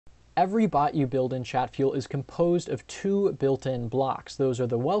every bot you build in Chatfuel is composed of two built-in blocks. Those are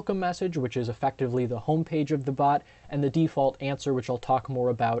the welcome message, which is effectively the homepage of the bot, and the default answer, which I'll talk more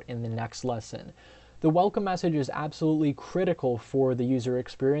about in the next lesson. The welcome message is absolutely critical for the user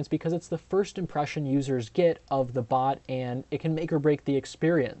experience because it's the first impression users get of the bot, and it can make or break the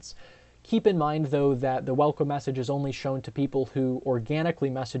experience. Keep in mind, though, that the welcome message is only shown to people who organically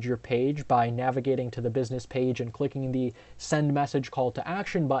message your page by navigating to the business page and clicking the send message call to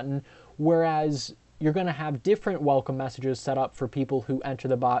action button, whereas you're going to have different welcome messages set up for people who enter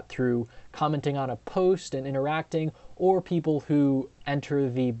the bot through commenting on a post and interacting, or people who enter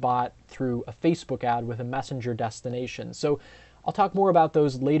the bot through a Facebook ad with a messenger destination. So I'll talk more about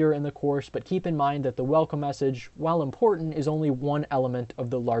those later in the course, but keep in mind that the welcome message, while important, is only one element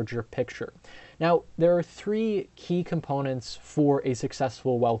of the larger picture. Now, there are three key components for a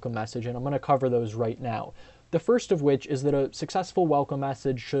successful welcome message, and I'm going to cover those right now. The first of which is that a successful welcome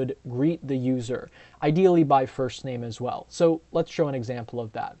message should greet the user, ideally by first name as well. So let's show an example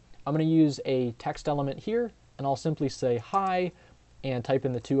of that. I'm going to use a text element here, and I'll simply say hi, and type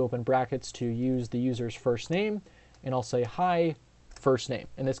in the two open brackets to use the user's first name. And I'll say hi, first name.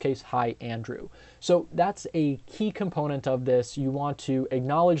 In this case, hi, Andrew. So that's a key component of this. You want to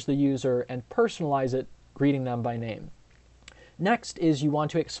acknowledge the user and personalize it, greeting them by name. Next is you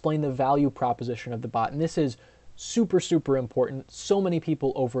want to explain the value proposition of the bot. And this is super, super important. So many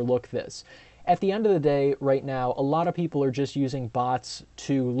people overlook this. At the end of the day, right now, a lot of people are just using bots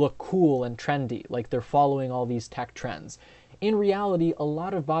to look cool and trendy, like they're following all these tech trends. In reality, a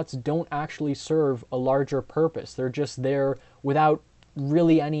lot of bots don't actually serve a larger purpose. They're just there without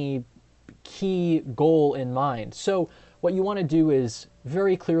really any key goal in mind. So what you want to do is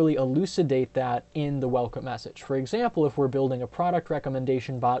very clearly elucidate that in the welcome message. For example, if we're building a product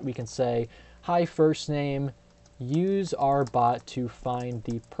recommendation bot, we can say, hi, first name, use our bot to find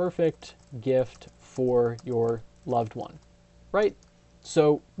the perfect gift for your loved one, right?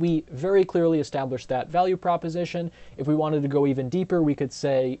 So we very clearly established that value proposition. If we wanted to go even deeper, we could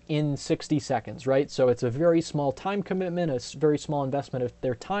say in 60 seconds, right? So it's a very small time commitment, a very small investment of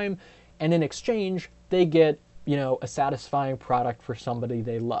their time, and in exchange, they get, a satisfying product for somebody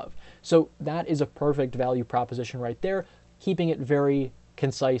they love. So that is a perfect value proposition right there, keeping it very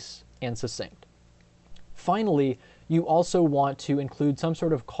concise and succinct. Finally, you also want to include some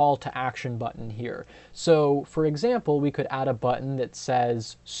sort of call to action button here. So for example, we could add a button that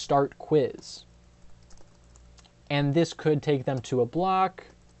says start quiz. And this could take them to a block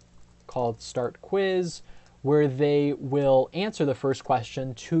called start quiz, where they will answer the first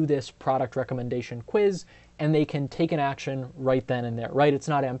question to this product recommendation quiz, and they can take an action right then and there, right? It's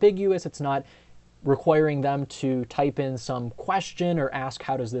not ambiguous. It's not requiring them to type in some question or ask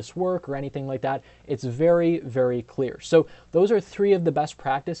how does this work or anything like that. It's very, very clear. So those are three of the best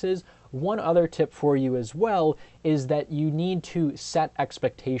practices. One other tip for you as well is that you need to set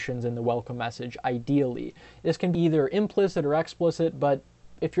expectations in the welcome message, ideally. This can be either implicit or explicit, but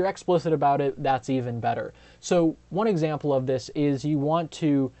if you're explicit about it, that's even better. So one example of this is you want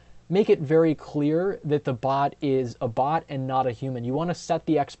to make it very clear that the bot is a bot and not a human. You want to set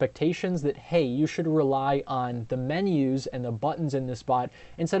the expectations that, hey, you should rely on the menus and the buttons in this bot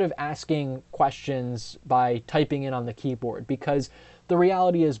instead of asking questions by typing in on the keyboard, because the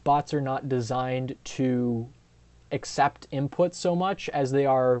reality is bots are not designed to accept input so much as they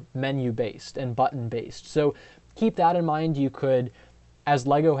are menu-based and button-based. So keep that in mind. You could, as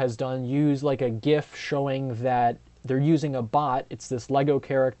Lego has done, use like a GIF showing that they're using a bot. It's this Lego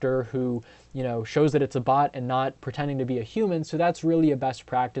character who, shows that it's a bot and not pretending to be a human. So that's really a best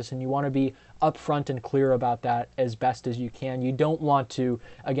practice, and you want to be upfront and clear about that as best as you can. You don't want to,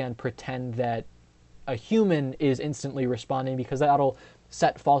 again, pretend that a human is instantly responding, because that'll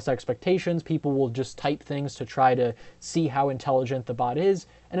set false expectations. People will just type things to try to see how intelligent the bot is.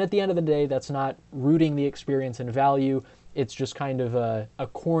 And at the end of the day, that's not rooting the experience in value. It's just kind of a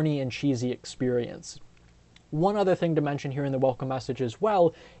corny and cheesy experience. One other thing to mention here in the welcome message as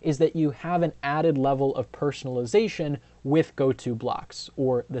well is that you have an added level of personalization with GoToBlocks,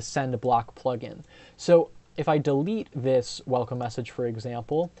 or the send block plugin. So if I delete this welcome message, for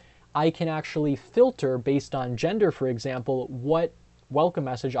example, I can actually filter based on gender, for example, what welcome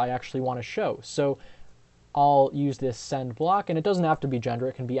message I actually want to show. So I'll use this send block, and it doesn't have to be gender.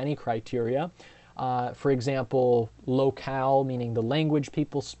 It can be any criteria. For example, locale, meaning the language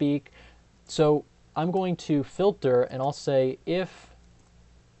people speak. So I'm going to filter, and I'll say if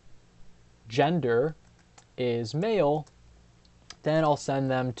gender is male, then I'll send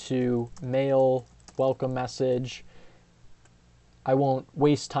them to male welcome message. I won't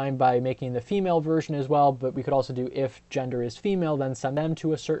waste time by making the female version as well, but we could also do if gender is female, then send them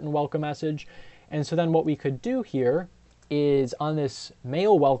to a certain welcome message. And so then what we could do here is on this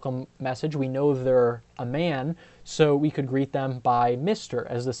male welcome message, we know they're a man, so we could greet them by Mr.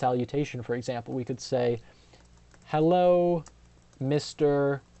 as the salutation, for example. We could say, hello,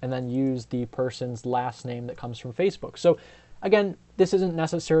 Mr., and then use the person's last name that comes from Facebook. So again, this isn't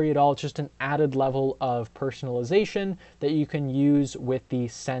necessary at all. It's just an added level of personalization that you can use with the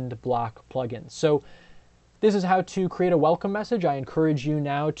Send Block plugin. So this is how to create a welcome message. I encourage you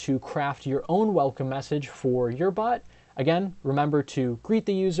now to craft your own welcome message for your bot. Again, remember to greet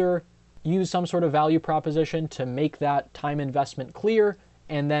the user, use some sort of value proposition to make that time investment clear,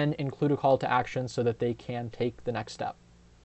 and then include a call to action so that they can take the next step.